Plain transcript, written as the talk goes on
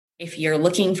If you're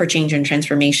looking for change and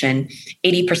transformation,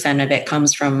 80% of it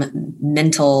comes from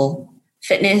mental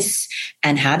fitness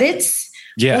and habits.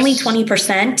 Yes. Only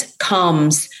 20%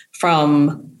 comes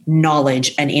from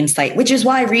knowledge and insight, which is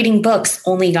why reading books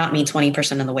only got me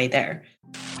 20% of the way there.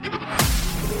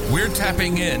 We're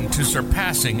tapping into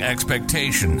surpassing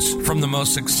expectations from the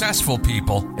most successful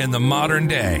people in the modern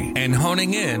day and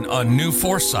honing in on new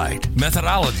foresight,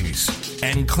 methodologies,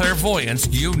 and clairvoyance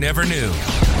you never knew.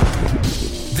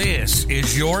 This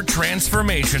is your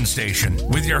Transformation Station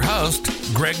with your host,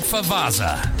 Greg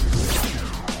Favazza.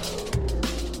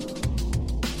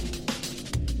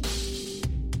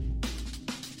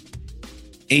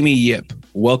 Amy Yip,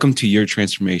 welcome to your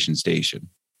Transformation Station.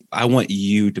 I want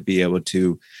you to be able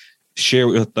to share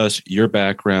with us your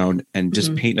background and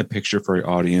just paint a picture for our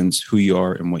audience, who you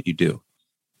are and what you do.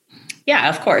 Yeah,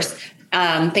 of course.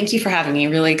 Thank you for having me.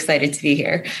 Really excited to be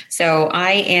here. So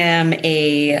I am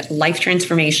a life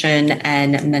transformation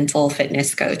and mental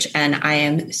fitness coach, and I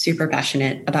am super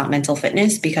passionate about mental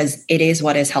fitness because it is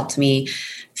what has helped me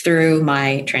through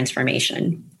my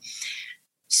transformation.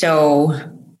 So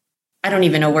I don't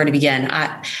even know where to begin.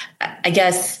 I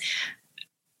guess...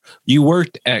 You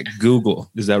worked at Google,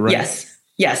 is that right?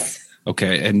 Yes.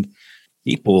 Okay, and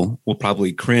people will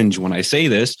probably cringe when I say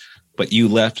this, but you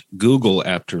left Google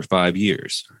after 5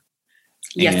 years.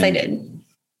 Yes, and I did.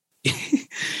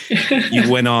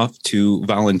 You went off to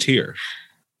volunteer.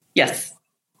 Yes.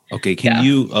 Okay, can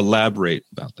you elaborate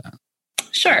about that?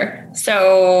 Sure.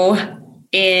 So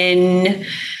in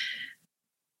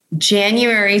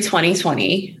January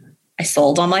 2020, I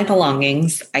sold all my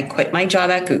belongings. I quit my job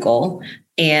at Google,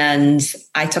 and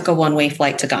I took a one-way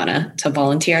flight to Ghana to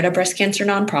volunteer at a breast cancer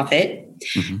nonprofit.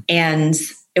 Mm-hmm. And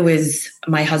it was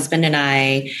my husband and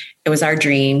I, it was our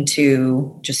dream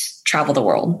to just travel the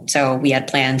world. So we had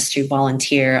plans to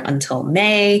volunteer until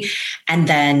May and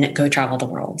then go travel the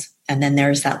world. And then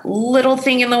there's that little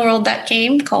thing in the world that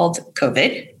came called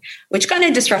COVID, which kind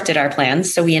of disrupted our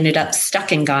plans. So we ended up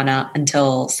stuck in Ghana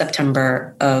until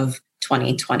September of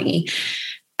 2020.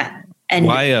 And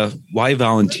why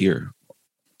volunteer?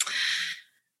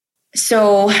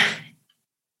 So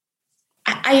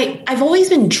I've always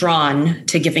been drawn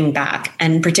to giving back,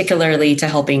 and particularly to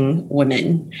helping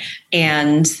women.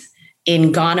 And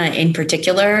in Ghana in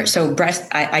particular, so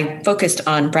I focused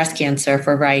on breast cancer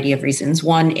for a variety of reasons.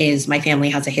 One is my family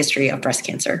has a history of breast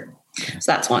cancer.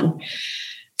 So that's one.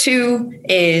 Two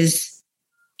is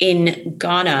in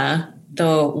Ghana,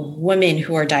 the women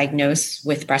who are diagnosed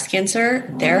with breast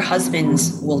cancer, their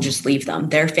husbands will just leave them.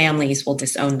 Their families will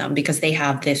disown them because they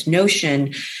have this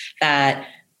notion that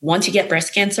once you get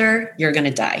breast cancer, you're going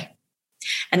to die.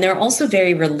 And they're also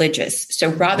very religious. So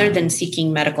rather than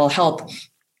seeking medical help,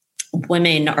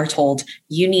 women are told,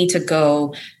 you need to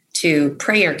go to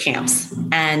prayer camps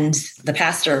and the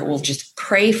pastor will just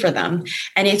pray for them.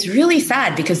 And it's really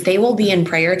sad because they will be in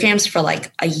prayer camps for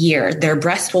like a year. Their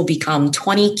breast will become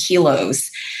 20 kilos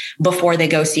before they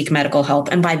go seek medical help.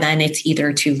 And by then it's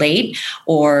either too late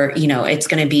or, it's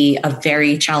going to be a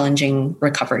very challenging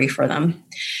recovery for them.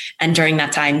 And during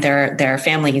that time, their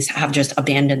families have just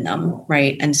abandoned them,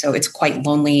 right? And so it's quite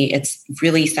lonely. It's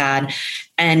really sad.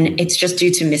 And it's just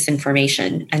due to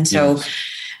misinformation. And so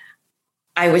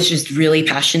I was just really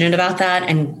passionate about that.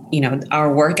 And,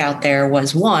 our work out there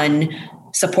was one,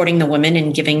 supporting the women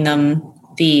and giving them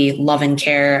the love and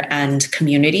care and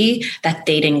community that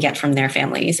they didn't get from their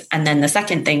families. And then the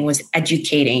second thing was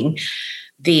educating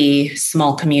the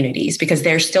small communities because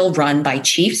they're still run by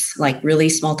chiefs, like really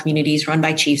small communities run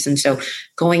by chiefs. And so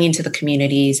going into the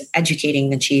communities,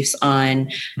 educating the chiefs on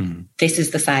this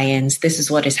is the science, this is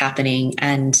what is happening.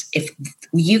 And if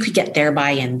you could get their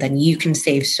buy-in, then you can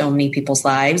save so many people's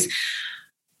lives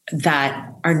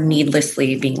that are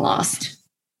needlessly being lost.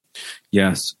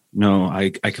 Yes. No,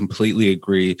 I completely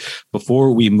agree.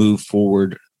 Before we move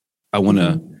forward, I want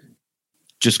to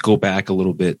just go back a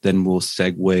little bit, then we'll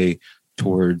segue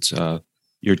towards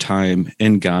your time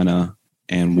in Ghana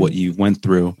and what you went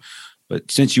through.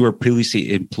 But since you were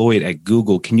previously employed at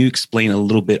Google, can you explain a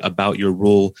little bit about your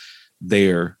role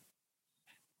there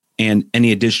and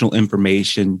any additional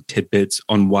information, tidbits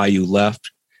on why you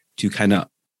left to kind of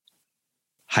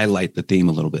highlight the theme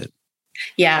a little bit?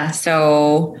 Yeah.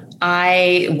 So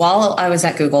while I was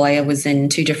at Google, I was in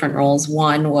two different roles.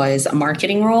 One was a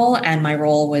marketing role, and my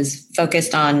role was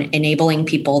focused on enabling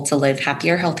people to live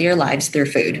happier, healthier lives through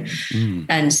food.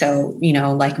 And so,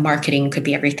 like marketing could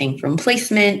be everything from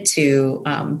placement to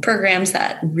programs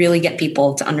that really get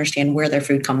people to understand where their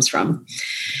food comes from.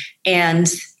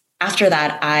 And after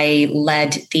that, I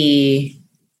led the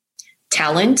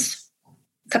talent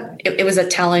it was a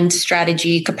talent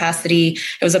strategy capacity.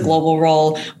 It was a global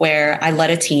role where I led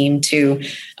a team to,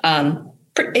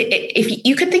 if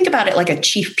you could think about it like a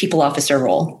chief people officer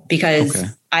role, because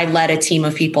I led a team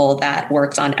of people that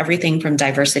worked on everything from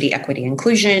diversity, equity,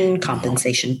 inclusion,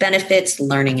 compensation, benefits,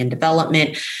 learning and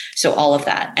development. So all of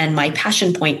that. And my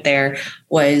passion point there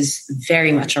was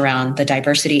very much around the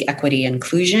diversity, equity,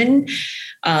 inclusion.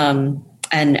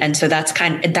 And so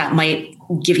that might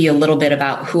give you a little bit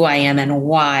about who I am and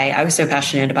why I was so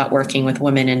passionate about working with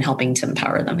women and helping to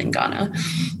empower them in Ghana.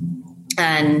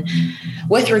 And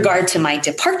with regard to my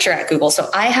departure at Google, so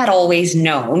I had always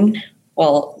known,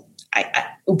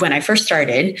 when I first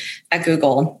started at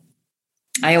Google,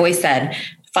 I always said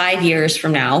 5 years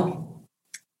from now,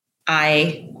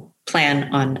 I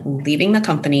plan on leaving the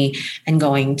company and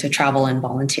going to travel and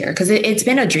volunteer, because it's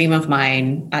been a dream of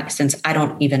mine since I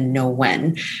don't even know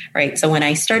when, right? So when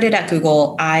I started at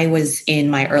Google, I was in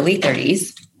my early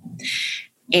 30s,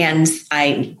 and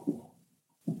I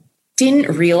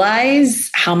didn't realize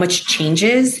how much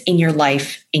changes in your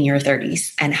life in your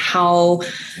 30s and how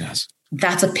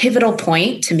that's a pivotal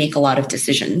point to make a lot of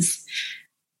decisions.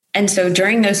 And so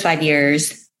during those 5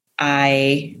 years,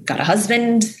 I got a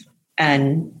husband.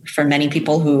 And for many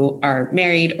people who are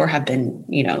married or have been,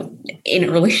 in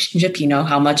a relationship,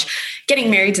 how much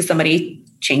getting married to somebody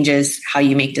changes how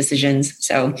you make decisions.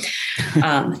 So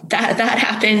that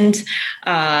happened.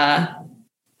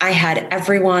 I had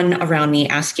everyone around me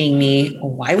asking me,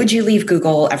 why would you leave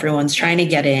Google? Everyone's trying to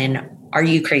get in. Are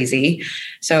you crazy?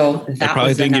 So that I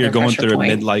probably think you're going through a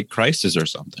midlife crisis or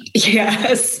something.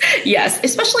 Yes.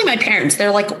 Especially my parents.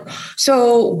 They're like,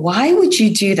 so why would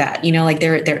you do that?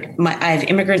 I have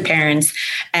immigrant parents,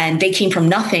 and they came from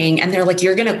nothing, and they're like,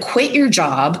 you're going to quit your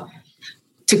job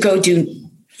to go do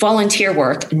volunteer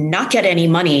work, not get any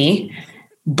money.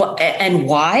 And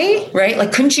why? Right?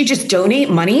 Like, couldn't you just donate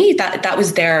money? That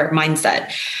was their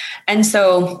mindset. And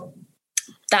so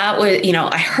that was,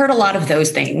 I heard a lot of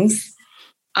those things.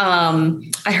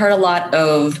 I heard a lot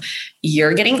of,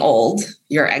 you're getting old,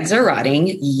 your eggs are rotting.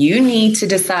 You need to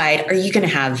decide, are you going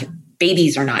to have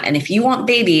babies or not? And if you want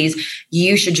babies,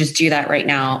 you should just do that right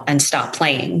now and stop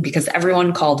playing, because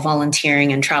everyone called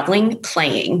volunteering and traveling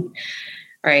playing,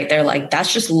 right? They're like,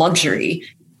 that's just luxury.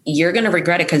 You're going to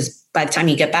regret it, because by the time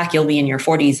you get back, you'll be in your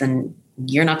 40s and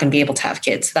you're not going to be able to have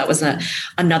kids. That was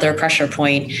another pressure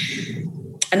point.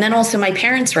 And then also my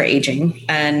parents were aging,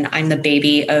 and I'm the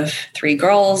baby of 3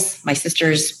 girls. My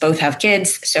sisters both have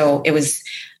kids. So it was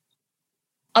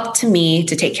up to me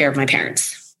to take care of my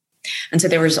parents. And so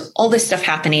there was all this stuff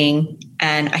happening,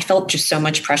 and I felt just so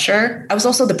much pressure. I was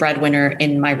also the breadwinner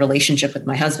in my relationship with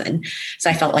my husband. So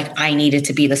I felt like I needed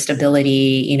to be the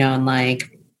stability, and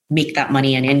like make that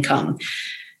money and income.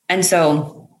 And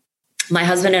so my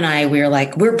husband and I, we were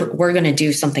like, we're going to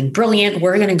do something brilliant.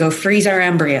 We're going to go freeze our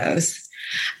embryos.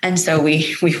 And so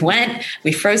we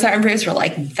froze our embryos. We're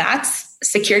like, that's a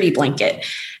security blanket.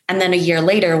 And then a year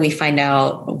later, we find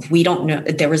out, we don't know,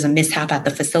 there was a mishap at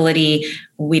the facility.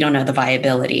 We don't know the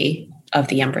viability of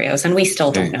the embryos, and we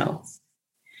still don't know.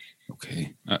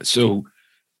 Okay. So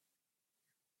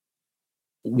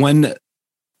when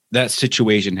that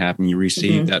situation happened, you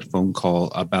received that phone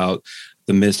call about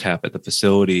the mishap at the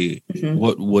facility.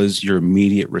 What was your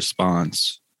immediate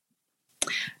response?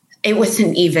 It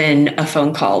wasn't even a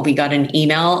phone call. We got an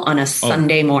email on a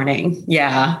Sunday morning.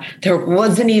 Yeah, there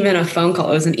wasn't even a phone call.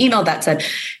 It was an email that said,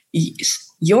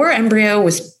 your embryo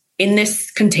was in this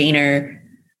container.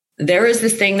 There is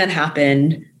this thing that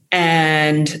happened,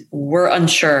 and we're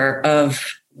unsure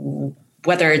of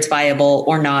whether it's viable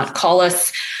or not. Call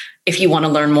us if you want to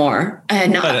learn more.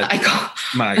 And I call.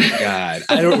 My God,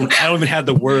 I don't even have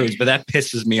the words, but that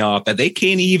pisses me off that they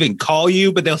can't even call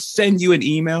you, but they'll send you an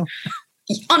email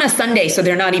on a Sunday. So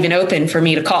they're not even open for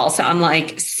me to call. So I'm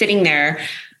like sitting there.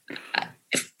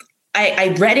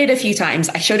 I read it a few times.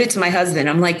 I showed it to my husband.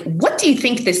 I'm like, what do you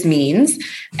think this means?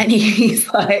 And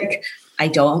he's like, I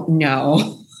don't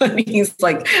know. And he's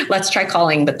like, let's try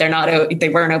calling, but they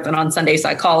weren't open on Sunday. So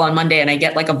I call on Monday and I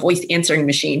get like a voice answering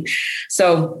machine.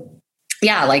 So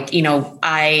yeah,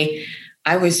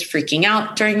 I was freaking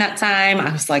out during that time.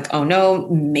 I was like, oh no,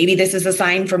 maybe this is a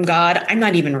sign from God. I'm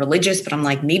not even religious, but I'm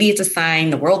like, maybe it's a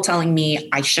sign, the world telling me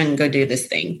I shouldn't go do this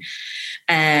thing.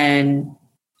 And,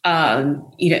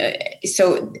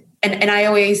 so, and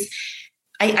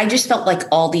I just felt like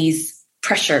all these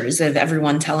pressures of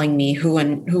everyone telling me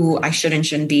who I should and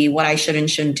shouldn't be, what I should and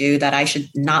shouldn't do, that I should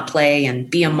not play and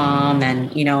be a mom.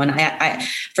 And, and I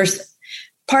first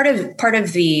part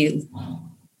of the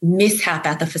mishap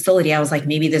at the facility, I was like,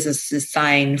 maybe this is a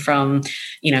sign from,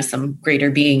 some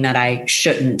greater being that I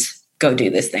shouldn't go do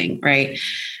this thing. Right.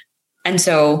 And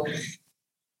so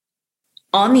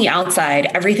on the outside,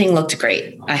 everything looked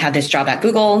great. I had this job at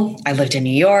Google. I lived in New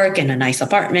York in a nice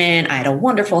apartment. I had a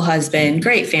wonderful husband,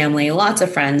 great family, lots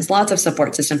of friends, lots of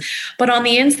support system. But on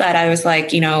the inside, I was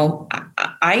like,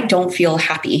 I don't feel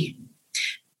happy.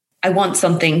 I want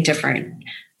something different.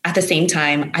 At the same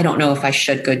time, I don't know if I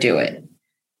should go do it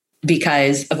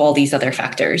because of all these other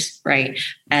factors, right?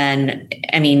 And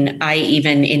I mean, I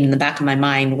even in the back of my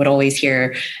mind would always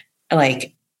hear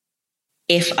like,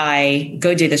 if I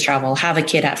go do this travel, have a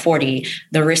kid at 40,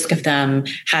 the risk of them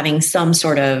having some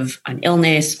sort of an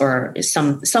illness or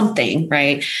something,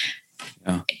 right,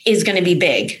 is going to be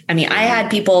big. I mean, I had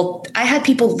people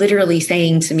literally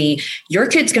saying to me, your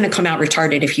kid's going to come out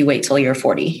retarded if you wait till you're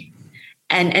 40.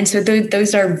 And so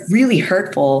those are really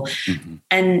hurtful. Mm-hmm.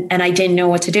 And I didn't know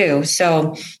what to do.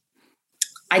 So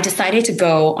I decided to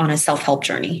go on a self-help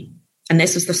journey. And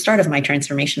this was the start of my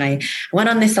transformation. I went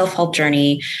on this self-help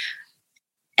journey.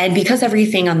 And because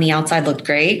everything on the outside looked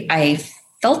great, I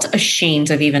felt ashamed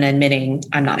of even admitting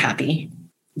I'm not happy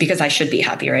because I should be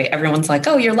happy, right? Everyone's like,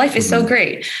 oh, your life is so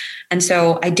great. And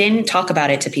so I didn't talk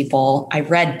about it to people. I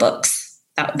read books.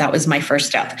 That was my first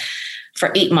step.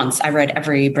 For 8 months, I read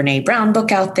every Brene Brown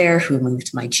book out there, Who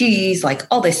Moved My Cheese, like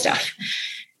all this stuff.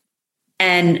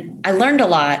 And I learned a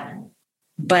lot,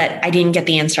 but I didn't get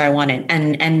the answer I wanted.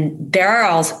 And there are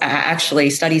also actually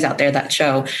studies out there that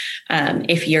show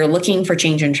if you're looking for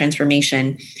change and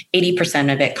transformation,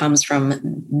 80% of it comes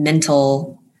from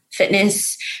mental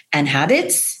fitness and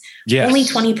habits. Yes. Only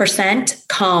 20%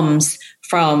 comes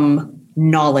from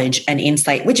knowledge and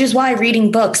insight, which is why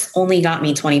reading books only got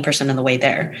me 20% of the way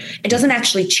there. It doesn't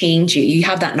actually change you. You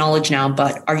have that knowledge now,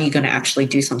 but are you going to actually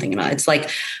do something about it? It's like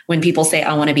when people say,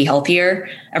 I want to be healthier,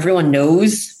 everyone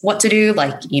knows what to do.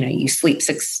 Like, you sleep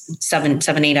 7,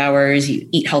 8 hours, you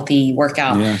eat healthy, you work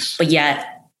out, yes. But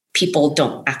yet people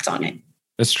don't act on it.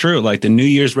 That's true. Like the New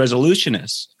Year's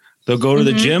resolutionists. They'll go to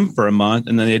the gym for a month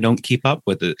and then they don't keep up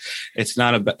with it.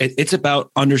 It's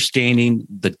about understanding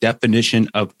the definition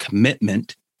of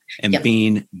commitment and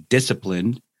being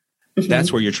disciplined. Mm-hmm.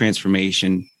 That's where your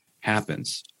transformation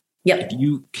happens. Yep. If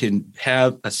you can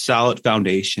have a solid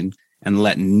foundation and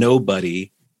let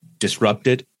nobody disrupt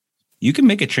it, you can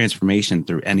make a transformation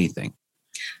through anything.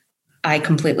 I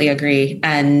completely agree.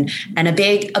 And a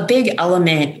big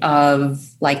element of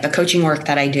like the coaching work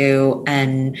that I do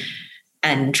and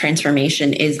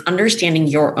transformation is understanding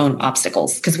your own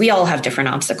obstacles, because we all have different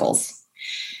obstacles.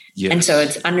 Yes. And so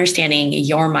it's understanding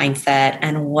your mindset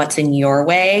and what's in your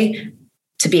way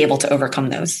to be able to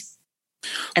overcome those.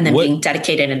 And then being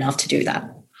dedicated enough to do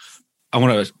that. I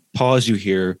want to pause you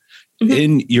here. Mm-hmm.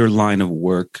 In your line of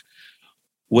work,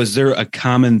 was there a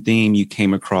common theme you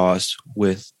came across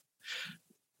with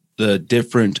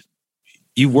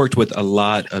you've worked with a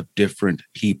lot of different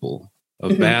people, a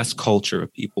vast culture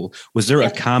of people. Was there a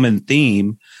common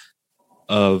theme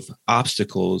of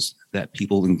obstacles that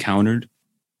people encountered?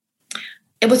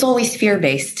 It was always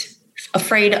fear-based,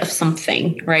 afraid of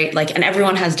something, right? Like, and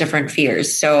everyone has different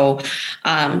fears. So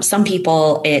some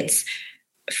people, it's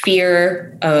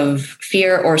fear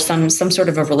or some sort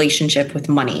of a relationship with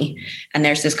money. And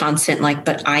there's this constant like,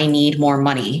 but I need more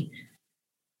money.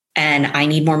 And I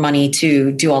need more money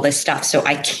to do all this stuff. So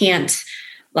I can't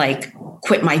like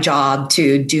quit my job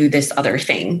to do this other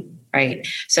thing, right?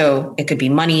 So it could be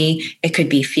money. It could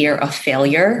be fear of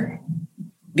failure,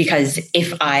 because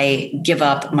if I give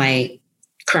up my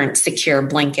current secure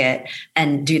blanket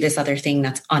and do this other thing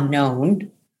that's unknown,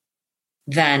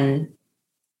 then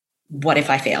what if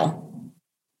I fail,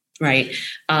 right?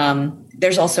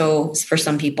 There's also, for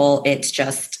some people, it's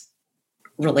just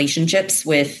relationships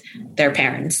with their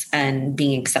parents and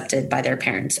being accepted by their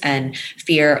parents, and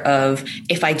fear of,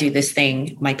 if I do this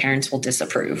thing, my parents will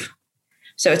disapprove.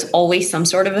 So it's always some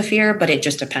sort of a fear, but it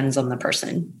just depends on the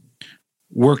person.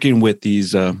 Working with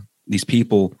these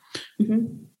people,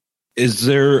 is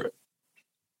there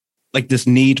like this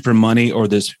need for money or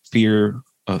this fear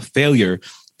of failure?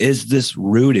 Is this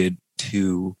rooted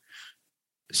to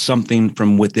something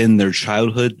from within their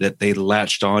childhood that they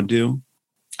latched onto?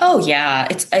 Oh yeah,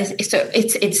 it's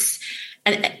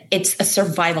a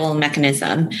survival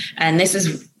mechanism, and this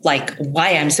is like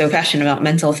why I'm so passionate about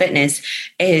mental fitness,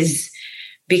 is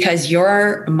because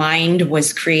your mind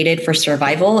was created for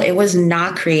survival. It was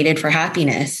not created for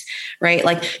happiness, right?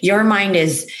 Like your mind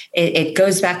it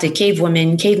goes back to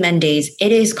cavemen days.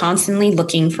 It is constantly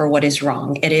looking for what is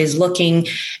wrong. It is looking,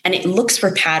 and it looks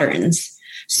for patterns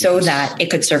so that it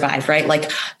could survive, right? Like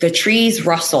the trees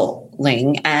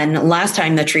rustling, and last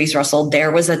time the trees rustled, there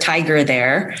was a tiger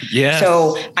there. Yeah.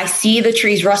 So I see the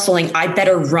trees rustling. I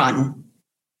better run.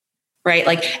 right?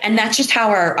 Like, and that's just how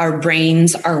our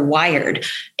brains are wired.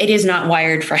 It is not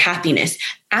wired for happiness.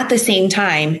 At the same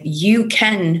time, you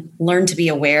can learn to be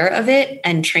aware of it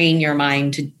and train your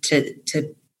mind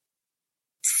to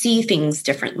see things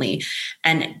differently.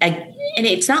 And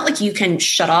it's not like you can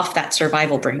shut off that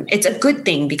survival brain. It's a good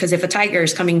thing, because if a tiger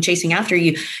is coming chasing after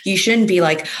you, you shouldn't be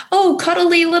like, oh,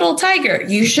 cuddly little tiger.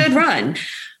 You should run.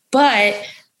 But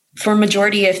for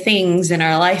majority of things in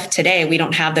our life today, we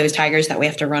don't have those tigers that we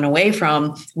have to run away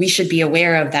from. We should be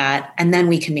aware of that, and then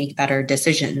we can make better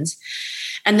decisions.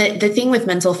 And the thing with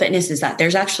mental fitness is that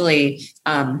there's actually,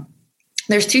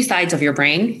 there's two sides of your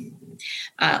brain.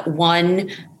 One,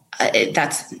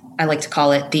 I like to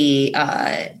call it the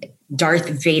Darth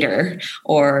Vader,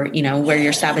 or, where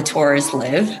your saboteurs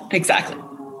live. Exactly.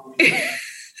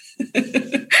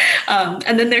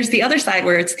 And then there's the other side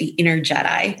where it's the inner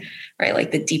Jedi, right?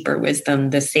 Like the deeper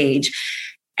wisdom, the sage.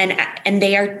 And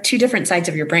they are two different sides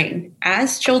of your brain.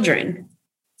 As children,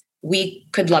 we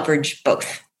could leverage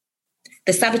both.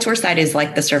 The saboteur side is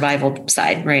like the survival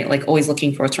side, right? Like always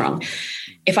looking for what's wrong.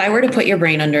 If I were to put your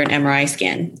brain under an MRI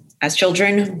scan, as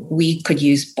children, we could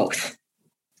use both.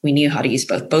 We knew how to use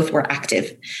both. Both were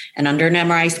active. And under an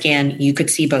MRI scan, you could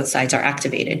see both sides are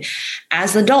activated.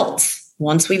 As adults,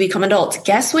 once we become adults,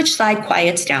 guess which side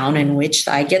quiets down and which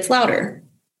side gets louder?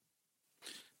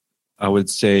 I would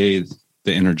say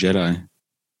the inner Jedi.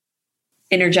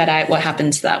 Inner Jedi, what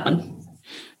happens to that one?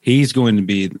 He's going to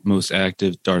be most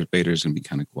active. Darth Vader is going to be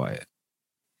kind of quiet.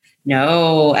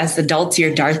 No, as adults,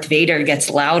 your Darth Vader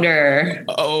gets louder.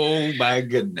 Oh, my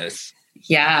goodness.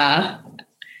 Yeah.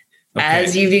 Okay.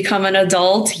 As you become an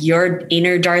adult, your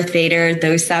inner Darth Vader,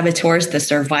 those saboteurs, the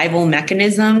survival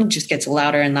mechanism just gets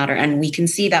louder and louder. And we can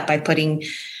see that by putting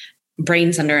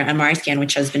brains under an MRI scan,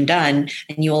 which has been done.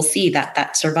 And you will see that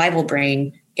that survival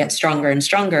brain gets stronger and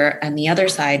stronger. And the other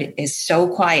side is so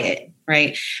quiet,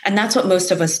 right? And that's what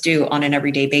most of us do on an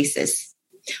everyday basis.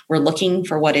 We're looking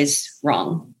for what is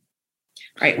wrong,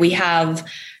 right? We have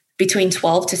between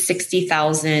 12 to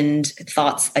 60,000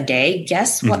 thoughts a day.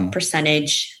 Guess what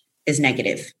percentage is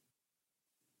negative?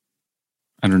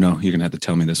 I don't know. You're going to have to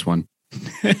tell me this one.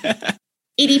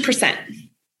 80%.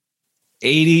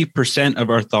 80% of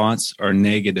our thoughts are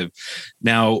negative.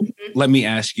 Now, let me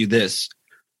ask you this.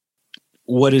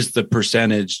 What is the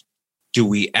percentage do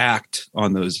we act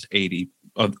on those 80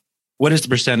 of what is the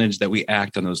percentage that we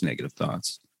act on those negative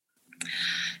thoughts?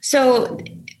 So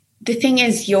the thing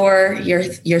is your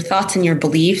thoughts and your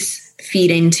beliefs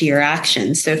feed into your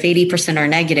actions. So if 80% are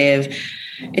negative,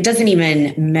 it doesn't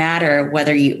even matter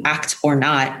whether you act or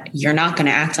not. You're not going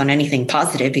to act on anything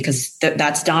positive because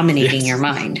that's dominating your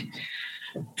mind.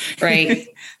 Right?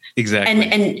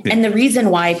 Exactly. And the reason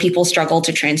why people struggle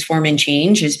to transform and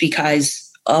change is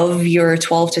because of your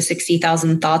 12 to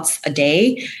 60,000 thoughts a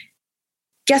day.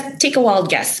 Take a wild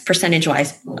guess, percentage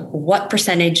wise. What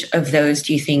percentage of those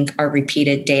do you think are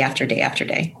repeated day after day after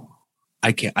day?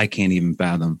 I can't even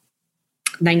fathom.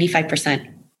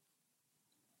 95%.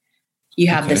 You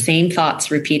have the same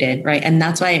thoughts repeated, right? And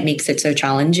that's why it makes it so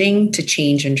challenging to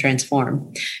change and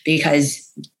transform, because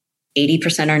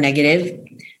 80% are negative,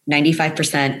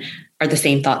 95% are the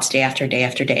same thoughts day after day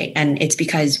after day. And it's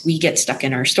because we get stuck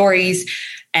in our stories,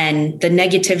 and the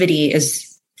negativity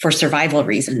is for survival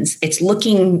reasons. It's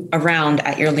looking around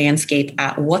at your landscape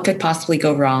at what could possibly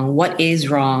go wrong, what is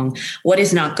wrong, what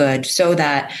is not good, so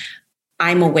that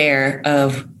I'm aware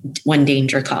of when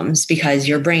danger comes, because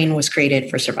your brain was created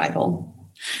for survival.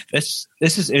 This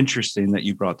is interesting that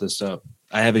you brought this up.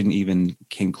 I haven't even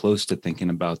came close to thinking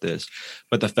about this,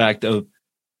 but the fact of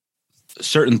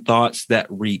certain thoughts that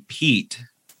repeat,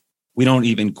 we don't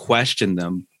even question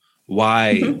them,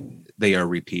 why they are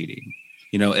repeating.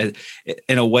 You know,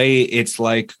 in a way, it's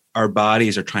like our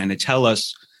bodies are trying to tell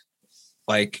us,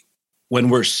 like, when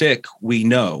we're sick, we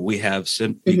know we have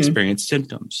experienced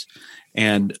symptoms.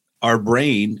 And our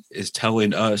brain is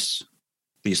telling us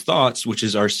these thoughts, which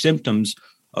is our symptoms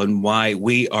on why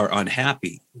we are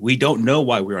unhappy. We don't know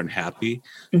why we're unhappy,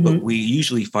 but we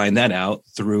usually find that out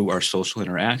through our social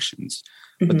interactions.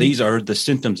 But these are the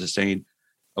symptoms of saying,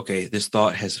 okay, this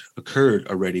thought has occurred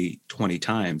already 20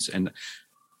 times. And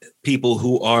people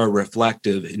who are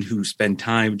reflective and who spend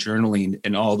time journaling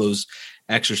and all those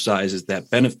exercises that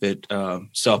benefit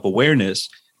self-awareness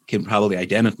can probably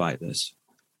identify this.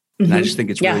 And I just think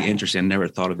it's really interesting. I never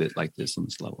thought of it like this on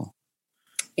this level.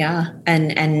 Yeah.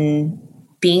 And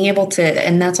being able to,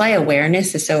 and that's why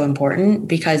awareness is so important,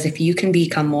 because if you can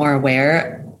become more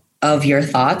aware of your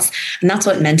thoughts, and that's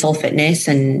what mental fitness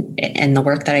and the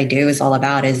work that I do is all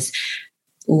about, is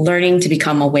learning to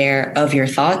become aware of your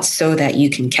thoughts so that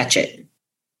you can catch it.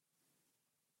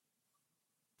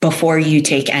 before you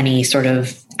take any sort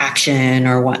of action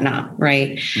or whatnot,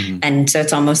 right? Mm-hmm. And so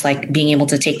it's almost like being able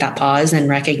to take that pause and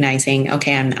recognizing,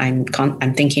 okay, I'm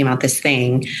thinking about this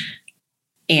thing,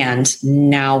 and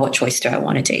now what choice do I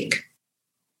want to take?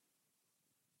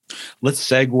 Let's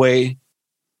segue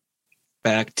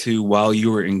back to while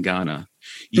you were in Ghana.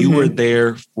 You were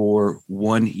there for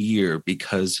 1 year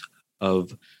because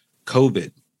of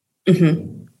COVID.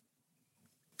 Mm-hmm.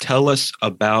 Tell us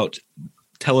about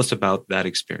that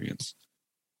experience.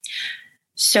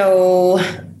 Well,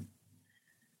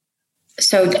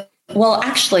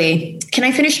 actually, can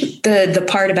I finish the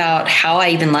part about how I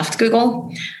even left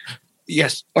Google?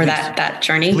 Yes. Or that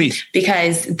journey? Please.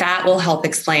 Because that will help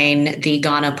explain the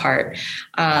Ghana part.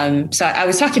 So I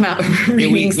was talking about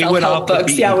reading self-help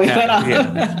books. Yeah, we went off.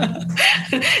 Yeah.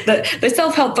 the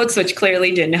self-help books, which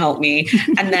clearly didn't help me.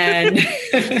 And then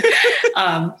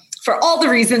for all the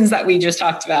reasons that we just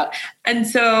talked about. And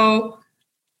so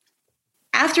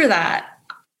after that,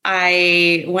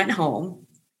 I went home,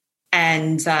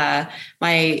 and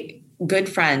my good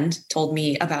friend told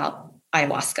me about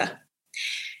ayahuasca.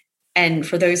 And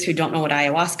for those who don't know what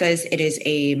ayahuasca is, it is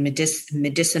a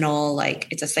medicinal,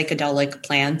 it's a psychedelic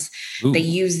plant. Ooh. They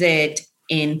use it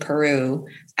in Peru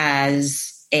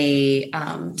as a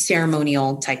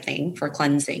ceremonial type thing for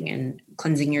cleansing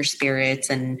your spirits.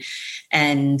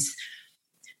 And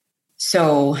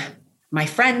so my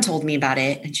friend told me about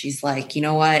it, and she's like, you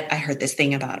know what? I heard this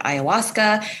thing about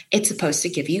ayahuasca. It's supposed to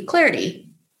give you clarity.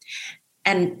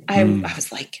 And I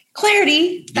was like,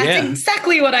 clarity? That's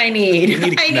exactly what I need.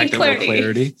 I need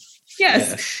clarity.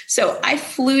 Yes. So I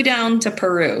flew down to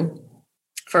Peru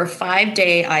for a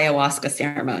 5-day ayahuasca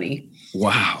ceremony.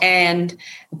 Wow. And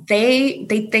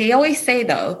they always say,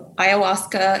 though,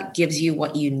 ayahuasca gives you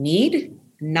what you need,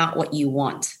 not what you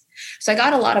want. So I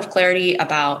got a lot of clarity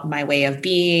about my way of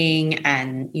being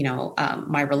and,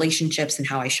 my relationships and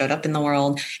how I showed up in the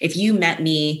world. If you met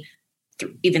me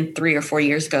even 3 or 4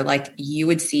 years ago, you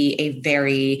would see a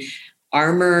very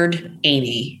armored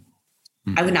Amy.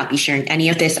 Mm-hmm. I would not be sharing any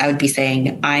of this. I would be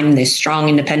saying, I'm this strong,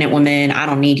 independent woman. I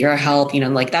don't need your help.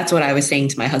 That's what I was saying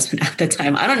to my husband at the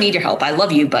time. I don't need your help. I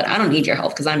love you, but I don't need your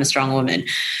help because I'm a strong woman.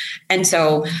 And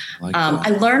so I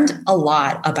learned a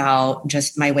lot about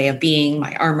just my way of being,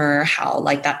 my armor, how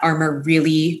that armor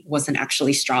really wasn't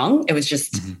actually strong. It was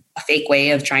just a fake way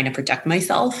of trying to protect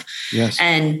myself. Yes.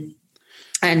 And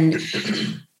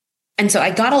so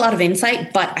I got a lot of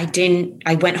insight, but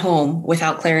I went home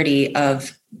without clarity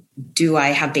of, do I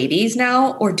have babies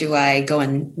now, or do I go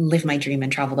and live my dream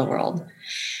and travel the world?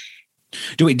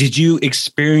 Did you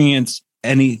experience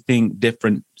anything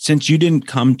different since you didn't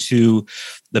come to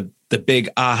the big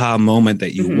aha moment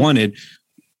that you wanted?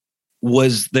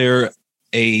 Was there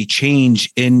a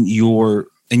change in your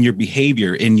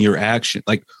behavior, in your action?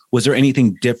 Was there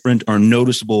anything different or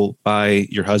noticeable by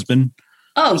your husband?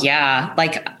 Oh, yeah.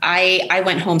 I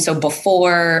went home. So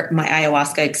before my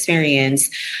ayahuasca experience,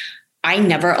 I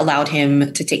never allowed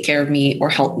him to take care of me or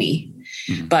help me.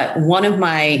 Mm-hmm. But one of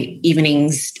my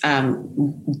evenings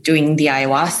doing the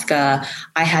ayahuasca,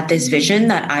 I had this vision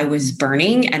that I was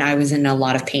burning and I was in a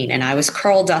lot of pain, and I was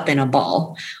curled up in a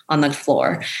ball on the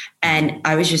floor, and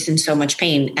I was just in so much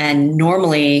pain. And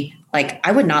normally,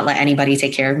 I would not let anybody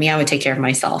take care of me. I would take care of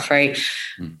myself, right?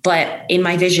 But in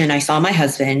my vision, I saw my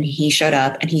husband. He showed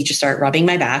up and he just started rubbing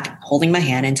my back, holding my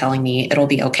hand and telling me it'll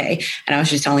be okay. And I was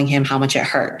just telling him how much it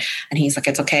hurt. And he's like,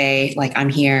 it's okay. I'm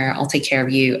here. I'll take care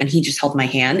of you. And he just held my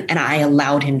hand, and I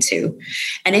allowed him to.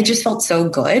 And it just felt so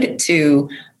good to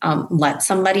let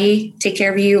somebody take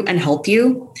care of you and help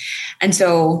you. And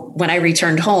so when I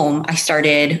returned home, I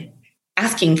started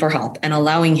asking for help and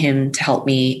allowing him to help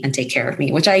me and take care of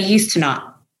me, which I used to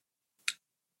not.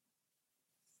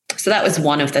 So that was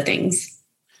one of the things.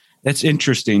 That's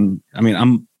interesting. I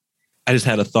mean, I just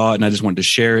had a thought and I just wanted to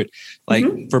share it.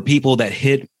 For people that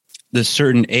hit the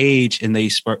certain age and they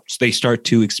start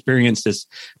to experience this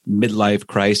midlife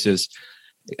crisis,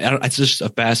 it's just a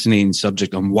fascinating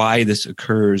subject on why this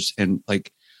occurs. And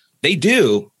they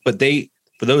do, but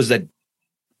for those that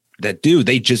do,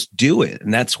 they just do it.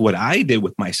 And that's what I did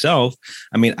with myself.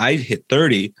 I mean, I hit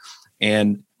 30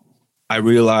 and I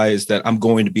realized that I'm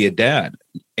going to be a dad,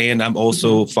 and I'm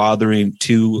also fathering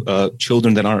 2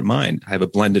 children that aren't mine. I have a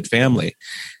blended family.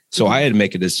 So I had to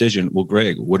make a decision. Well,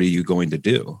 Greg, what are you going to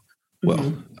do?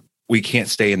 Well, we can't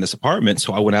stay in this apartment.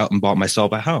 So I went out and bought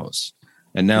myself a house.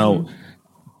 And now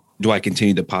do I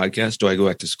continue the podcast? Do I go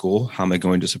back to school? How am I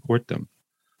going to support them?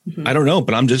 I don't know,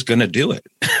 but I'm just going to do it.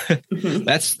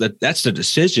 That's the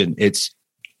decision. It's,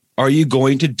 are you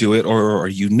going to do it or are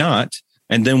you not?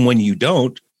 And then when you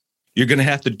don't, you're going to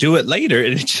have to do it later.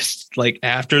 And like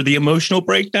after the emotional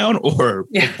breakdown or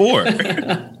before?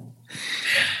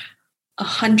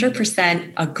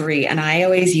 100% agree. And I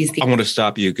always use I want to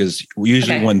stop you because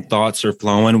usually when thoughts are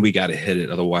flowing, we got to hit it.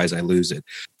 Otherwise I lose it.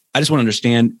 I just want to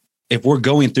understand if we're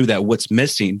going through that, what's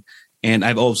missing. And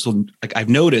I've also, I've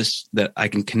noticed that I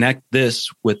can connect this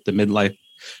with the midlife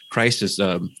crisis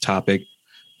topic,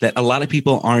 that a lot of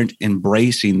people aren't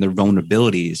embracing their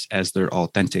vulnerabilities as their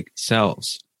authentic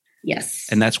selves. Yes.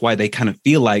 And that's why they kind of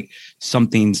feel like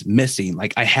something's missing.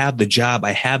 Like, I have the job,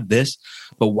 I have this,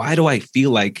 but why do I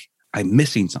feel like I'm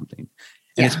missing something?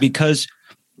 And it's because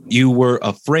you were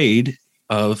afraid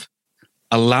of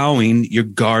allowing your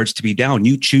guards to be down.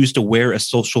 You choose to wear a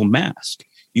social mask.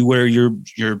 You wear your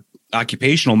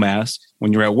occupational mask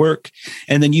when you're at work,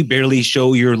 and then you barely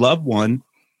show your loved one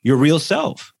your real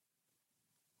self.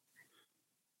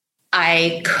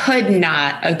 I could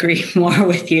not agree more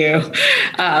with you.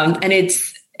 And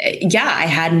it's, I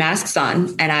had masks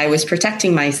on and I was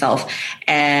protecting myself,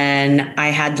 and I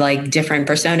had like different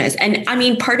personas. And I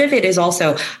mean, part of it is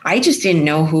also, I just didn't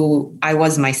know who I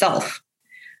was myself.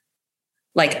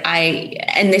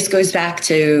 And this goes back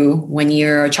to when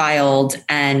you're a child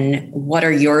and what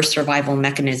are your survival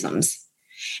mechanisms?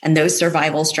 And those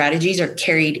survival strategies are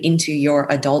carried into your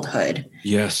adulthood.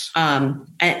 Yes. And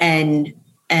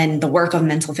the work of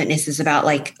mental fitness is about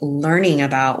like learning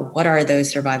about what are those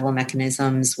survival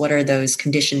mechanisms? What are those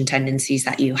conditioned tendencies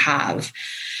that you have?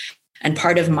 And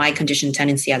part of my conditioned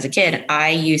tendency as a kid, I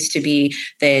used to be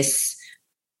the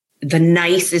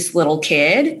nicest little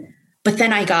kid, but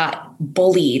then I got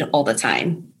bullied all the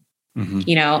time. Mm-hmm.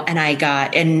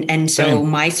 And so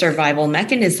my survival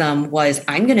mechanism was,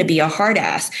 I'm going to be a hard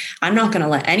ass. I'm not going to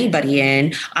let anybody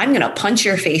in. I'm going to punch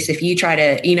your face if you try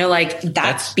to,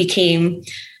 that became.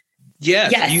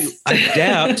 Yes.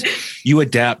 You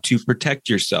adapt to protect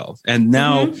yourself. And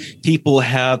now people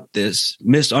have this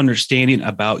misunderstanding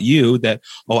about you that,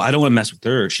 I don't want to mess with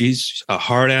her. She's a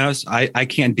hard ass. I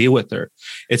can't deal with her.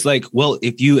 It's like, well,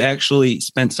 if you actually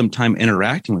spent some time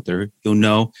interacting with her, you'll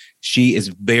know she is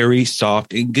very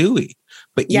soft and gooey,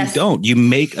 but you don't. You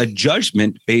make a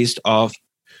judgment based off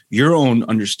your own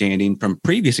understanding from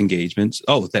previous engagements.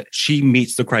 That she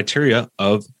meets the criteria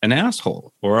of an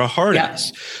asshole or a hard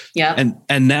ass. Yeah.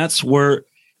 And that's where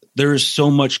there's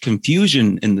so much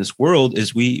confusion in this world,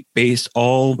 is we base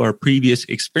all of our previous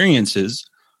experiences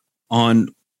on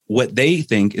what they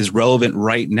think is relevant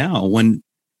right now, when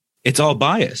it's all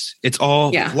bias. It's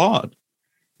all flawed.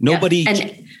 Nobody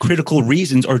critical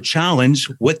reasons or challenge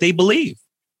what they believe.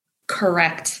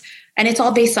 Correct. And it's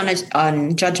all based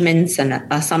on judgments and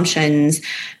assumptions.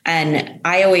 And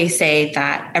I always say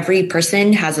that every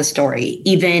person has a story,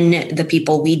 even the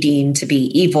people we deem to be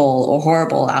evil or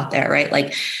horrible out there, right?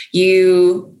 I'm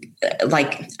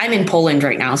in Poland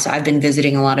right now, so I've been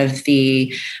visiting a lot of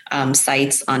the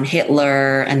sites on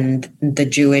Hitler and the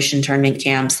Jewish internment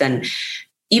camps. And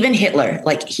even Hitler,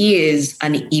 he is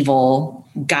an evil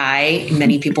guy.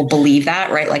 Many people believe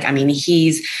that, right?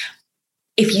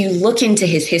 If you look into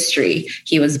his history,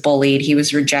 he was bullied, he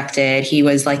was rejected,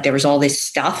 there was all this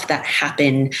stuff that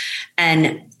happened.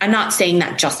 And I'm not saying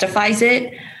that justifies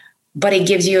it, but it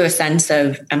gives you a sense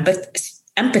of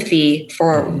empathy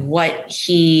for what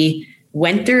he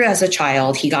went through as a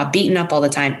child. He got beaten up all the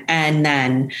time. And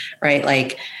then,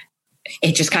 right,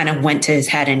 it just kind of went to his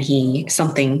head and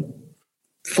something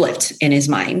flipped in his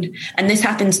mind. And this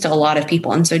happens to a lot of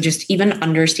people. And so just even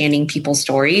understanding people's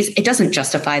stories, it doesn't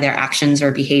justify their actions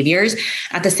or behaviors.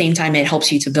 At the same time, it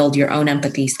helps you to build your own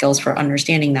empathy skills for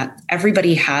understanding that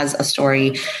everybody has a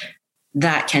story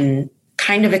that can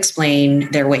kind of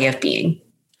explain their way of being.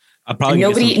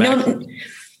 Nobody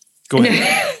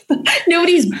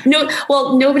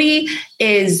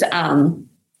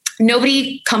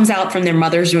comes out from their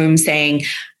mother's womb saying,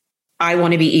 I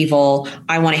want to be evil.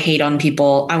 I want to hate on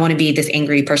people. I want to be this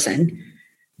angry person.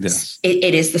 Yes.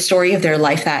 It is the story of their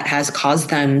life that has caused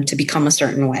them to become a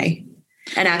certain way.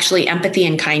 And actually, empathy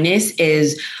and kindness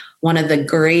is one of the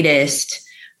greatest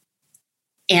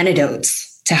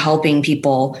antidotes to helping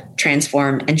people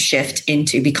transform and shift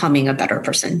into becoming a better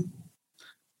person.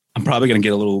 I'm probably going to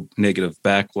get a little negative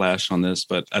backlash on this,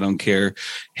 but I don't care.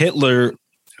 Hitler,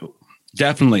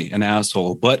 definitely an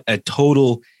asshole, but a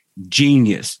total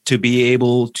genius to be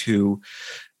able to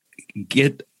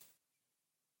get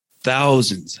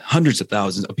hundreds of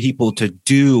thousands of people to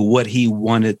do what he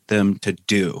wanted them to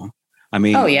do. I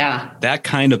mean, that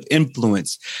kind of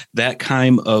influence, that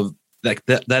kind of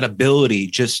that ability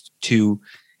just to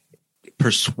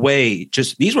persuade,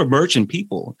 these were merchant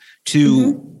people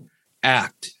to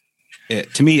act.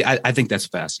 To me, I think that's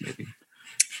fascinating.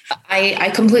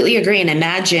 I completely agree. And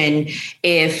imagine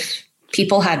if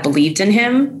people had believed in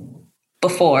him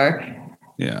before,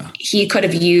 he could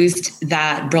have used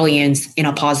that brilliance in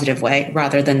a positive way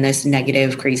rather than this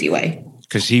negative, crazy way.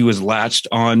 Because he was latched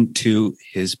on to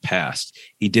his past.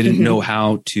 He didn't know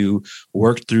how to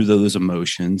work through those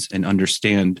emotions and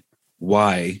understand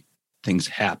why things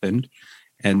happened.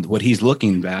 And what he's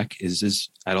looking back is his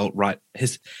adult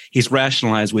he's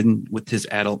rationalized with his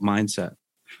adult mindset.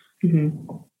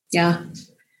 Mm-hmm. Yeah.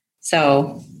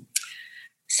 So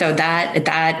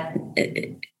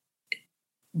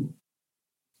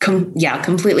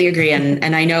completely agree.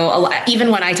 And I know a lot, even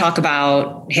when I talk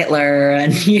about Hitler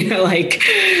and, like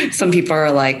some people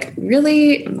are like,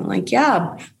 really? I'm like,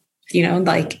 yeah,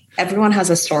 like everyone has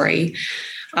a story.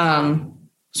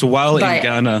 So while in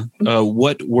Ghana,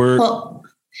 what were...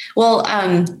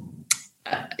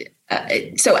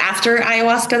 So after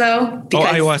ayahuasca, though, because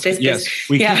ayahuasca, yes.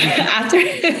 After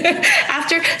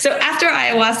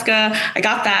ayahuasca, I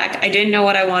got back. I didn't know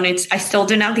what I wanted. I still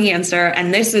didn't have the answer.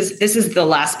 And this is the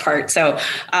last part. So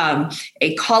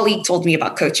a colleague told me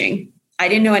about coaching. I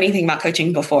didn't know anything about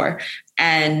coaching before.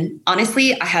 And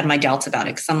honestly, I had my doubts about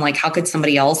it because I'm like, how could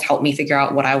somebody else help me figure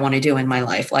out what I want to do in my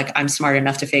life? Like, I'm smart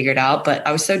enough to figure it out, but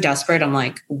I was so desperate. I'm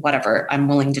like, whatever, I'm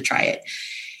willing to try it.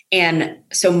 And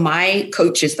so my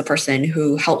coach is the person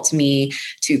who helped me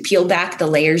to peel back the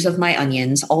layers of my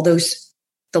onions.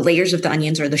 The layers of the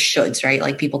onions are the shoulds, right?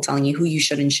 Like people telling you who you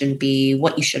should and shouldn't be,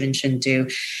 what you should and shouldn't do,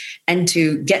 and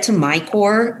to get to my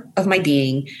core of my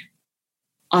being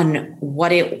on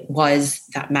what it was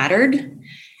that mattered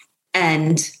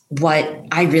and what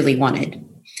I really wanted.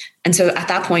 And so at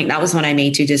that point, that was when I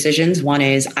made two decisions. One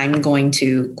is I'm going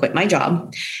to quit my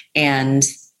job and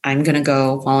I'm going to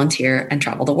go volunteer and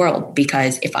travel the world,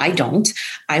 because if I don't,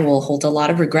 I will hold a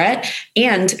lot of regret.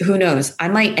 And who knows, I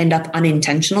might end up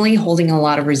unintentionally holding a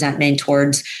lot of resentment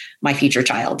towards my future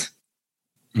child.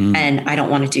 And I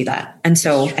don't want to do that. And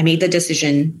so I made the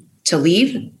decision to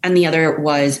leave. And the other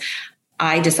was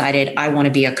I decided I want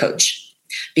to be a coach,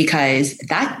 because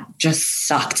that just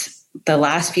sucked the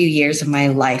last few years of my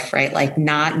life, right? Like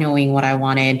not knowing what I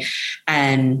wanted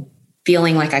and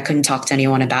feeling like I couldn't talk to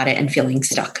anyone about it and feeling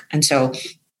stuck. And so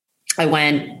I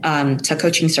went to a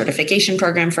coaching certification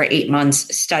program for 8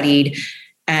 months, studied.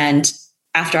 And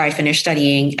after I finished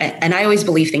studying, and I always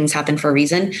believe things happen for a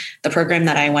reason, the program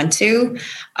that I went to,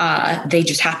 they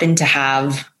just happened to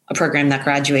have a program that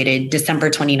graduated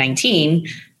December 2019,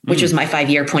 which was my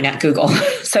 5-year point at Google.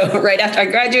 So right after I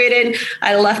graduated,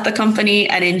 I left the company.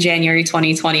 And in January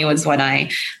 2020 was when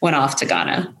I went off to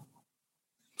Ghana.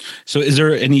 So is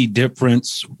there any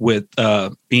difference with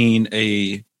being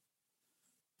a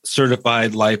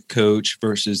certified life coach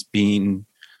versus being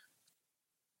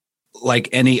like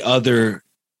any other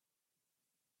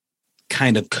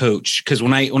kind of coach? Because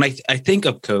when I think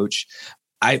of coach,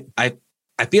 I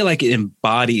feel like it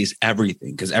embodies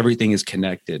everything, because everything is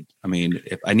connected. I mean,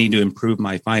 if I need to improve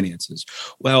my finances,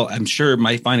 well, I'm sure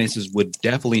my finances would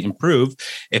definitely improve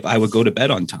if I would go to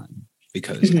bed on time,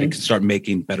 because I can start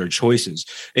making better choices.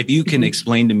 If you can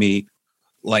explain to me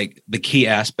like the key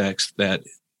aspects that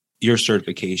your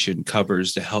certification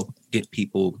covers to help get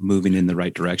people moving in the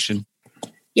right direction.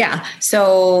 Yeah.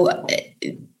 So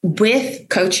with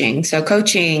coaching,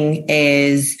 coaching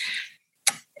is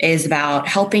about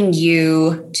helping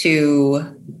you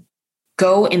to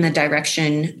go in the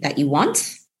direction that you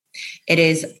want. It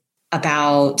is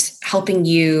about helping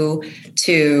you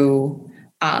to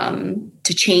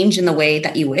change in the way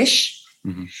that you wish.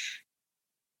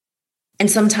 And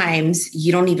sometimes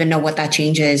you don't even know what that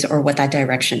change is or what that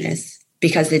direction is,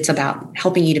 because it's about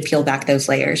helping you to peel back those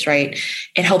layers, right?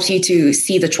 It helps you to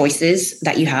see the choices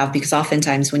that you have, because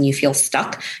oftentimes when you feel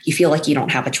stuck, you feel like you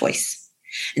don't have a choice.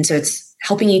 And so it's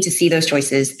helping you to see those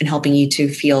choices and helping you to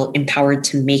feel empowered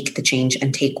to make the change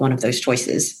and take one of those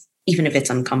choices, even if it's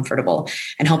uncomfortable,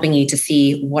 and helping you to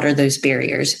see what are those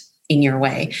barriers in your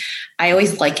way. I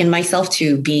always liken myself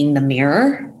to being the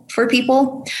mirror for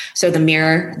people. So the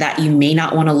mirror that you may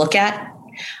not want to look at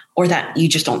or that you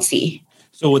just don't see.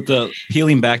 So with the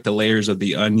peeling back the layers of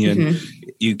the onion,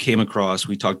 you came across,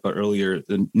 we talked about earlier,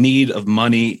 the need of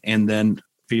money and then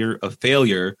fear of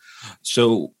failure.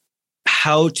 So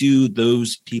how do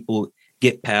those people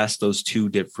get past those two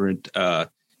different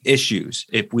issues?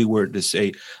 If we were to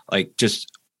say, like,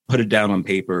 just put it down on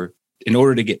paper, in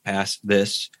order to get past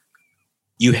this,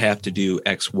 you have to do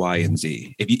X, Y, and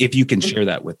Z. If you can share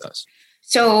that with us.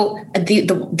 So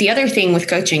the other thing with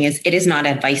coaching is it is not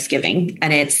advice giving,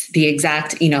 and it's the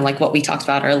exact, like what we talked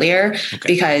about earlier,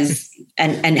 because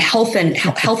and health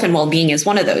and well-being is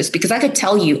one of those, because I could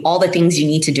tell you all the things you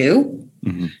need to do.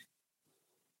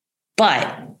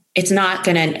 but it's not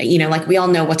going to, like we all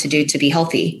know what to do to be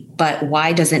healthy, but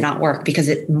why does it not work? Because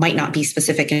it might not be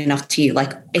specific enough to you.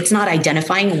 Like it's not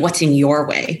identifying what's in your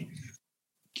way.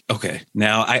 Okay.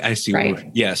 Now I see.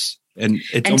 Right. Yes. And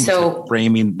it's almost like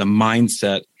framing the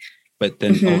mindset, but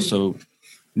then also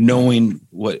knowing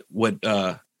what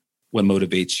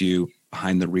motivates you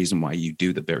behind the reason why you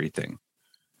do the very thing.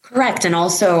 Correct. And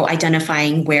also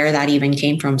identifying where that even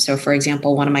came from. So for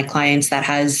example, one of my clients that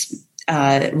has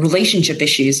relationship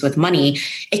issues with money,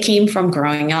 it came from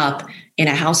growing up in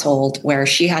a household where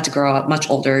she had to grow up much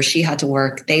older. She had to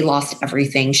work. They lost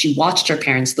everything. She watched her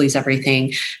parents lose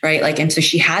everything, right? And so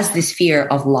she has this fear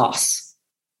of loss.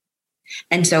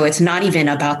 And so it's not even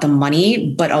about the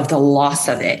money, but of the loss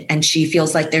of it. And she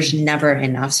feels like there's never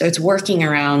enough. So it's working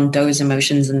around those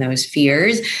emotions and those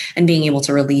fears and being able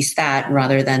to release that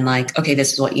rather than like, okay,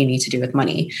 this is what you need to do with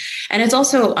money. And it's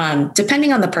also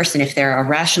depending on the person, if they're a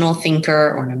rational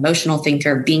thinker or an emotional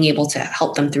thinker, being able to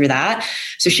help them through that.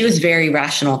 So she was a very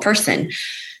rational person.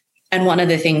 And one of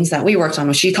the things that we worked on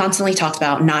was she constantly talked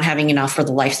about not having enough for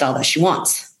the lifestyle that she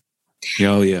wants.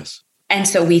 Oh, yes. And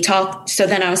so we talked. So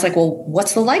then I was like, well,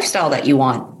 what's the lifestyle that you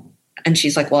want? And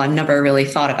she's like, well, I've never really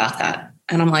thought about that.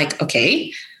 And I'm like,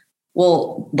 okay,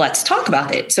 well, let's talk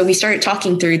about it. So we started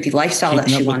talking through the lifestyle that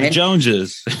she wanted. The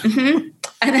Joneses. And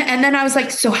then I was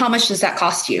like, so how much does that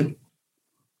cost you?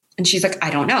 And she's like, I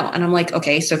don't know. And I'm like,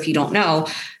 okay, so if you don't know,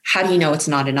 how do you know it's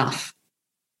not enough?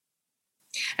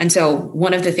 And so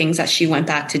one of the things that she went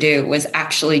back to do was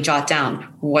actually jot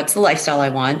down, what's the lifestyle I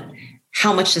want?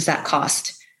 How much does that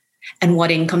cost? And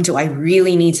what income do I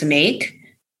really need to make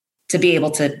to be able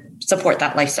to support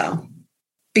that lifestyle?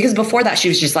 Because before that, she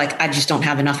was just like, I just don't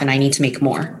have enough and I need to make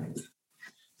more.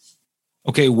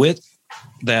 Okay, with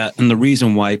that, and the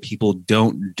reason why people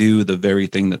don't do the very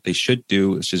thing that they should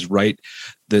do is just write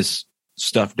this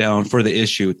stuff down for the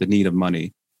issue, the need of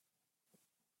money.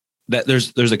 That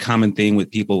there's a common thing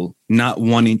with people not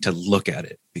wanting to look at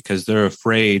it because they're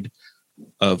afraid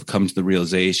of coming to the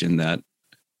realization that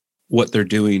what they're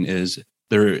doing is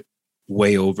they're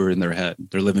way over in their head.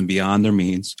 They're living beyond their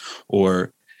means,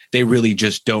 or they really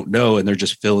just don't know. And they're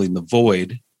just filling the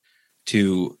void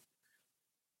to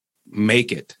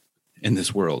make it in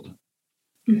this world.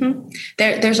 Mm-hmm.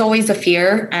 There's always a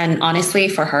fear. And honestly,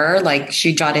 for her, like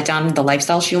she jotted down the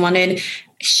lifestyle she wanted.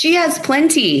 She has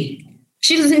plenty.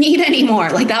 She doesn't need any more.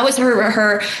 Like that was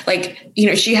her, like,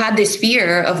 she had this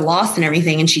fear of loss and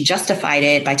everything. And she justified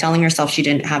it by telling herself she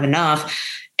didn't have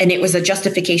enough. And it was a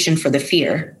justification for the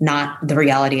fear, not the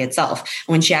reality itself.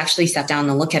 When she actually sat down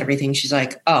and looked at everything, she's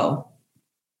like, oh,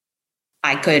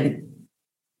 I could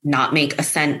not make a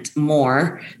cent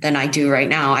more than I do right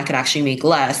now. I could actually make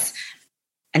less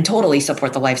and totally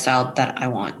support the lifestyle that I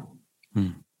want.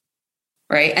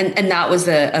 Right. And that was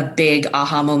a big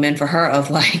aha moment for her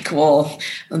of like, well,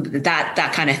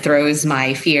 that kind of throws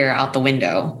my fear out the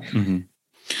window.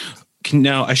 Mm-hmm.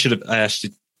 Now I should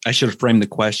have framed the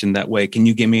question that way. Can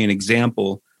you give me an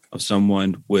example of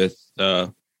someone with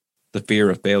the fear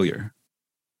of failure?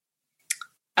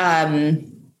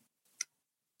 Can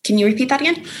you repeat that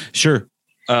again? Sure.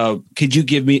 Because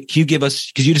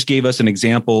you just gave us an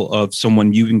example of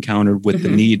someone you've encountered with the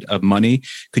need of money.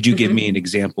 Could you give me an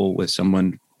example with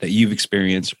someone that you've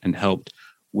experienced and helped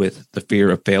with the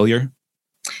fear of failure?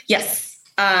 Yes.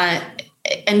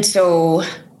 And so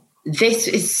this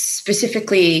is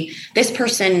specifically this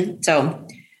person. So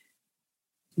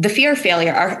the fear of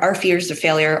failure, our fears of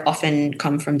failure often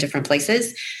come from different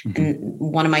places. Mm-hmm. And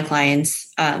one of my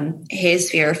clients,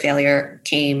 his fear of failure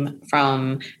came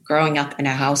from growing up in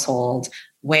a household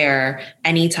where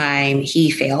anytime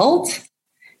he failed,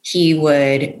 he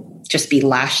would just be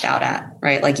lashed out at,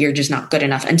 right? Like you're just not good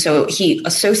enough. And so he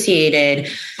associated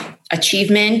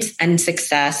achievement and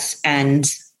success and,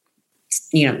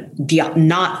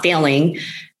 not failing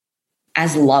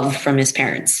as love from his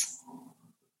parents.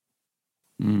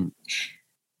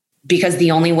 Because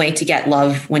the only way to get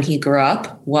love when he grew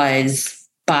up was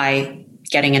by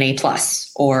getting an A+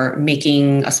 or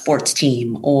making a sports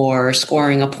team or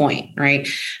scoring a point, right?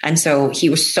 And so he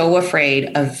was so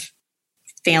afraid of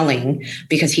failing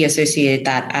because he associated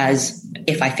that as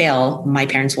if I fail, my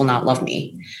parents will not love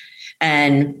me.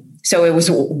 And so it was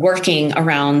working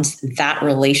around that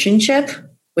relationship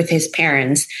with his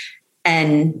parents.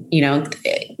 And,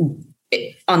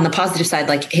 on the positive side,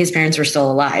 like his parents were still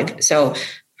alive. So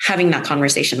having that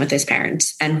conversation with his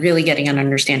parents and really getting an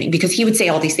understanding, because he would say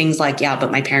all these things like, yeah,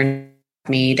 but my parents,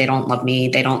 they don't love me.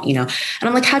 They don't, and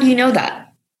I'm like, how do you know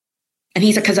that? And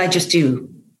he's like, cause I just do.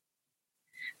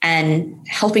 And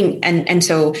helping. And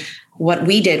so what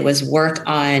we did was work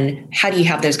on how do you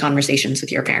have those conversations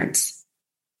with your parents?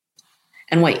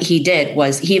 And what he did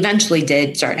was he eventually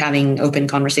did start having open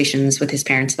conversations with his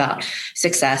parents about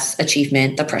success,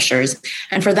 achievement, the pressures.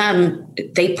 And for them,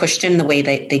 they pushed him the way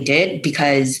that they did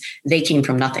because they came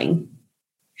from nothing.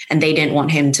 And they didn't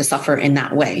want him to suffer in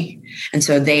that way. And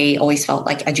so they always felt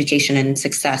like education and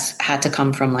success had to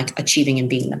come from like achieving and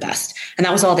being the best. And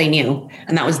that was all they knew.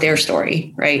 And that was their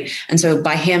story, right? And so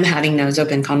by him having those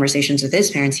open conversations with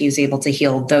his parents, he was able to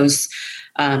heal those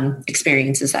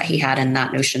experiences that he had in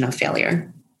that notion of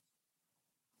failure.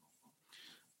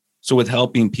 So with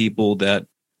helping people that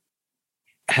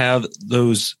have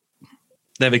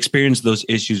experienced those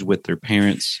issues with their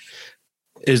parents,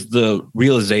 is the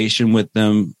realization with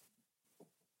them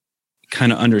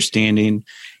kind of understanding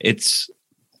it's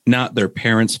not their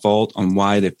parents' fault on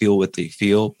why they feel what they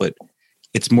feel, but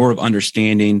it's more of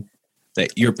understanding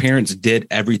that your parents did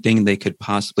everything they could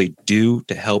possibly do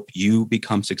to help you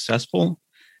become successful.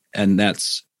 And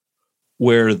that's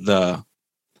where the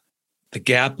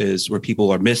gap is, where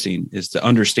people are missing, is to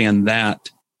understand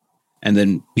that and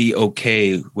then be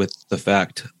okay with the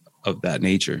fact of that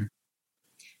nature.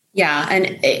 Yeah.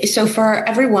 And so for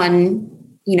everyone,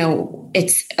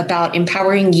 it's about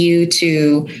empowering you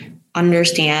to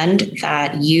understand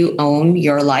that you own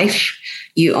your life,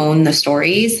 you own the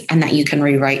stories, and that you can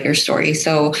rewrite your story.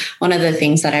 So one of the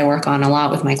things that I work on a lot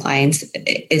with my clients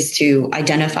is to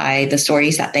identify the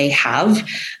stories that they have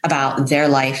about their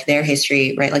life, their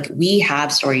history, right? Like we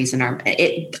have stories in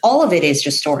all of it is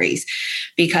just stories,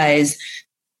 because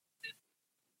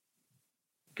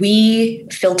we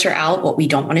filter out what we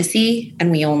don't want to see,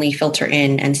 and we only filter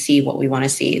in and see what we want to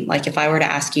see. Like if I were to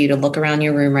ask you to look around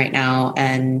your room right now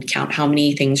and count how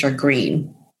many things are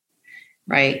green,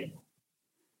 right?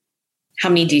 How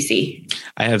many do you see?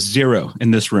 I have 0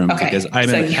 in this room because I'm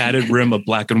in a padded room of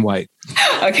black and white.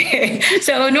 Okay.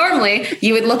 So normally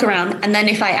you would look around, and then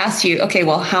if I asked you, okay,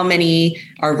 well, how many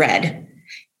are red?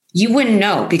 You wouldn't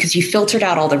know because you filtered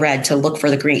out all the red to look for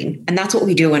the green. And that's what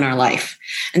we do in our life.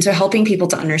 And so helping people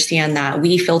to understand that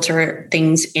we filter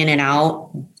things in and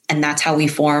out, and that's how we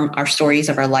form our stories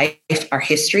of our life, our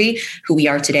history, who we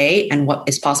are today, and what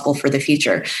is possible for the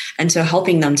future. And so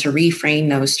helping them to reframe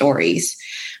those stories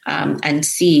and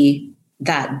see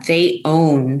that they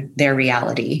own their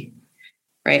reality,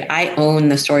 right? I own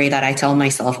the story that I tell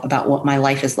myself about what my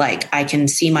life is like. I can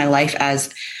see my life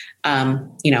as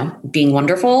being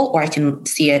wonderful, or I can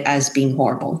see it as being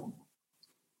horrible.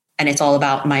 And it's all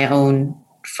about my own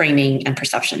framing and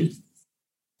perception.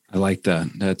 I like that.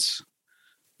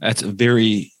 That's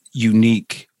very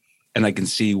unique, and I can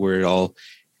see where it all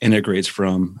integrates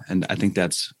from. And I think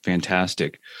that's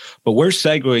fantastic. But we're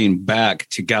segueing back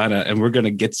to Ghana, and we're going to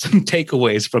get some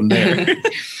takeaways from there.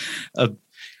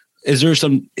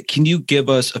 Can you give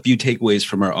us a few takeaways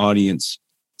from our audience,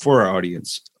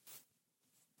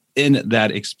 in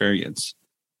that experience?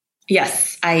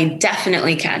 Yes, I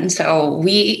definitely can. So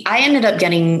I ended up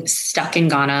getting stuck in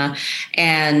Ghana,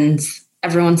 and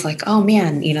everyone's like, oh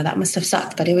man, that must have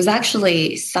sucked, but it was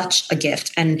actually such a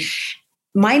gift. And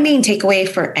my main takeaway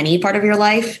for any part of your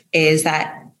life is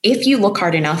that if you look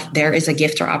hard enough, there is a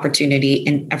gift or opportunity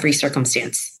in every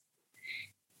circumstance,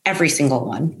 every single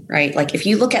one, right? Like if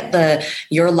you look at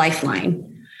your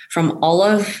lifeline from all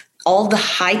the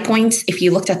high points, if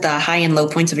you looked at the high and low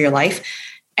points of your life,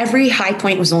 every high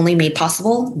point was only made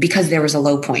possible because there was a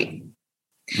low point.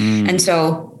 And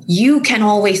so you can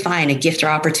always find a gift or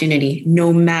opportunity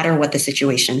no matter what the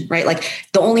situation, right? Like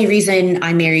the only reason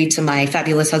I'm married to my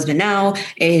fabulous husband now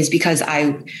is because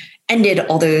I ended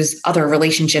all those other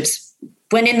relationships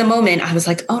when in the moment I was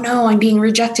like, oh no, I'm being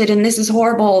rejected and this is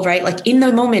horrible, right? Like in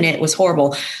the moment it was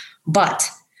horrible, but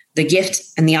the gift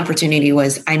and the opportunity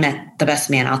was I met the best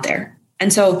man out there.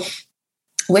 And so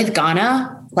with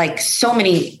Ghana, like so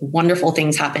many wonderful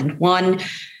things happened. One,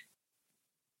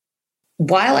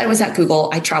 while I was at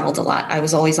Google, I traveled a lot. I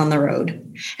was always on the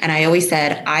road. And I always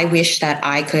said, I wish that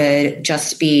I could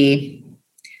just be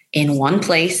in one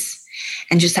place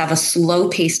and just have a slow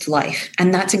paced life.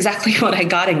 And that's exactly what I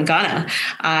got in Ghana.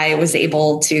 I was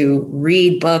able to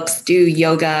read books, do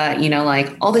yoga,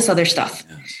 like all this other stuff.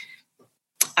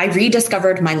 I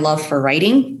rediscovered my love for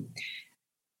writing,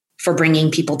 for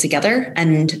bringing people together.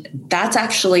 And that's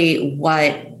actually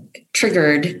what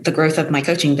triggered the growth of my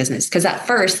coaching business. Because at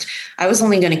first, I was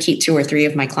only going to keep 2 or 3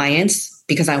 of my clients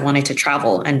because I wanted to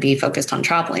travel and be focused on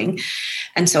traveling.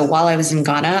 And so while I was in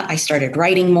Ghana, I started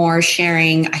writing more,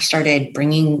 sharing. I started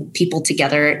bringing people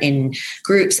together in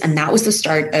groups. And that was the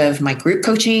start of my group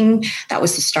coaching. That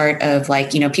was the start of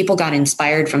people got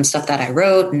inspired from stuff that I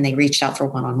wrote, and they reached out for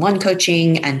one-on-one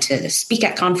coaching and to speak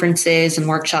at conferences and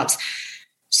workshops.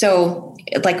 So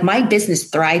my business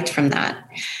thrived from that.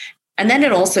 And then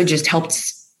it also just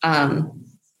helped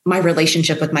my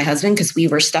relationship with my husband, because we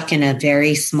were stuck in a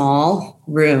very small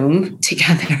room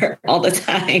together all the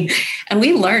time. And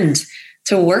we learned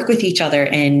to work with each other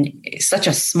in such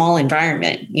a small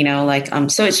environment,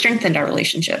 so it strengthened our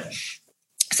relationship.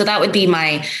 So that would be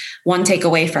my one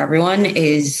takeaway for everyone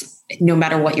is, no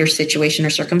matter what your situation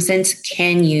or circumstance,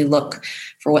 can you look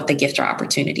for what the gift or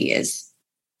opportunity is?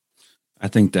 I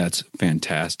think that's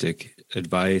fantastic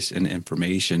advice and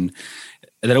information.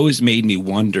 That always made me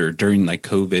wonder during like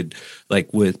COVID,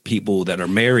 like with people that are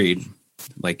married,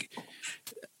 like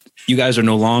you guys are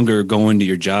no longer going to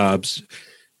your jobs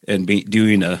and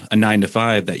doing a 9 to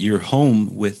 5, that you're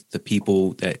home with the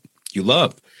people that you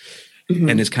love. Mm-hmm.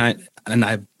 And it's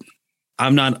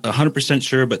I'm not 100%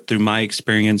 sure, but through my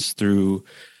experience, through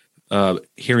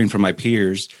hearing from my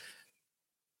peers,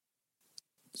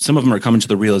 some of them are coming to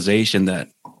the realization that,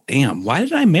 damn, why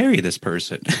did I marry this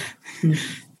person?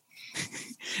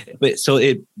 But so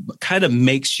it kind of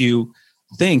makes you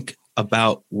think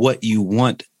about what you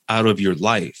want out of your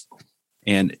life.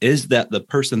 And is that the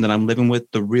person that I'm living with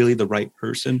really the right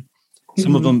person? Mm-hmm.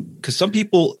 Some of them, because some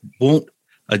people won't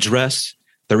address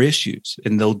their issues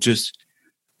and they'll just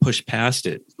push past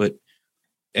it. But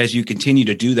as you continue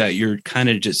to do that, you're kind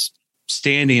of just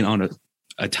standing on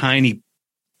a tiny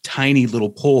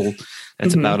little pole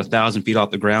that's about 1,000 feet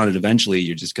off the ground. And eventually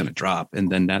you're just going to drop.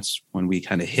 And then that's when we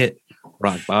kind of hit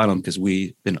rock bottom, because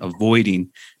we've been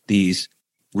avoiding these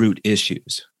root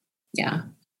issues. Yeah.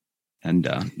 And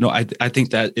I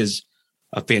think that is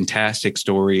a fantastic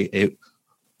story. It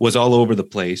was all over the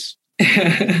place.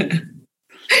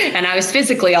 And I was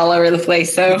physically all over the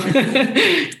place. So,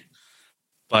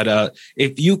 but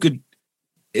if you could,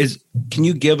 can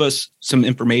you give us some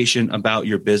information about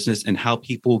your business and how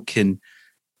people can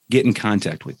get in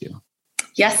contact with you?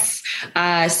 Yes.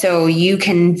 So you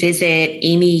can visit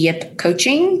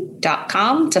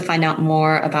amyyipcoaching.com to find out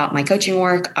more about my coaching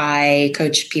work. I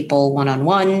coach people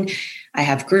one-on-one. I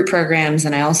have group programs,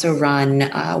 and I also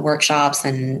run workshops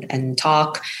and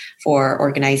talk for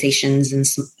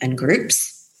organizations and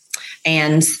groups.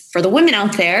 And for the women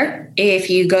out there, if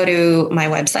you go to my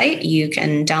website, you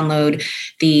can download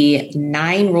the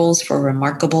 9 Rules for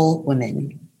Remarkable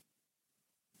Women.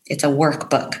 It's a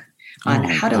workbook on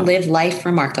how to live life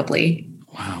remarkably.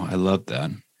 Wow, I love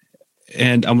that.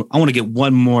 And I want to get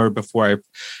one more before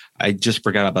I just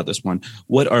forgot about this one.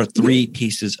 What are 3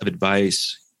 pieces of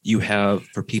advice you have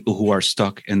for people who are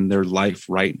stuck in their life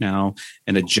right now,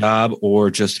 in a job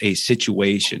or just a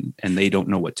situation, and they don't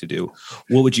know what to do?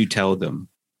 What would you tell them?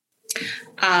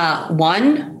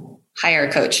 1, hire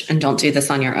a coach, and don't do this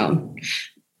on your own.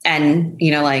 And,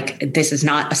 this is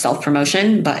not a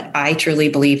self-promotion, but I truly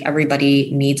believe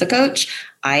everybody needs a coach.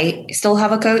 I still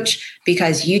have a coach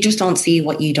because you just don't see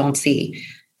what you don't see.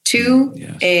 2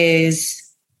 is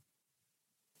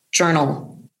journal.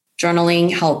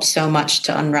 Journaling helps so much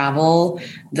to unravel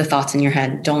the thoughts in your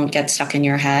head. Don't get stuck in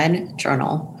your head.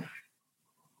 Journal.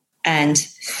 And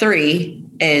 3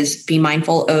 is be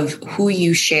mindful of who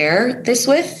you share this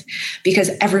with, because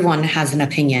everyone has an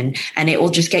opinion, and it will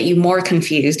just get you more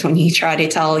confused when you try to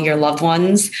tell your loved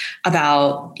ones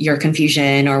about your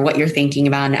confusion or what you're thinking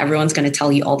about. And everyone's going to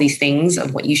tell you all these things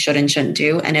of what you should and shouldn't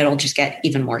do, and it'll just get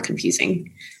even more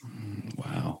confusing.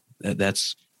 Wow.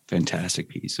 That's a fantastic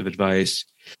piece of advice.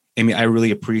 Amy, I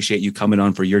really appreciate you coming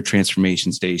on for your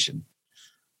Transformation Station.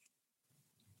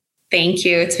 Thank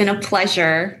you. It's been a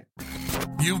pleasure.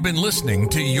 You've been listening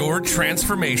to Your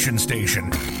Transformation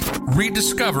Station,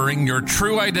 rediscovering your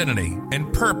true identity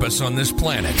and purpose on this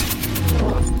planet.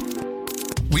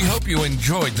 We hope you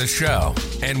enjoyed the show,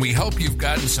 and we hope you've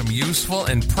gotten some useful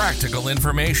and practical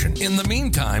information. In the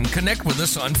meantime, connect with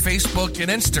us on Facebook and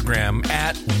Instagram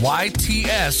at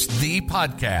YTS The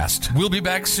Podcast. We'll be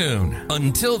back soon.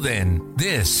 Until then,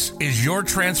 this is Your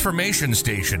Transformation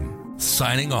Station,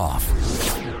 signing off.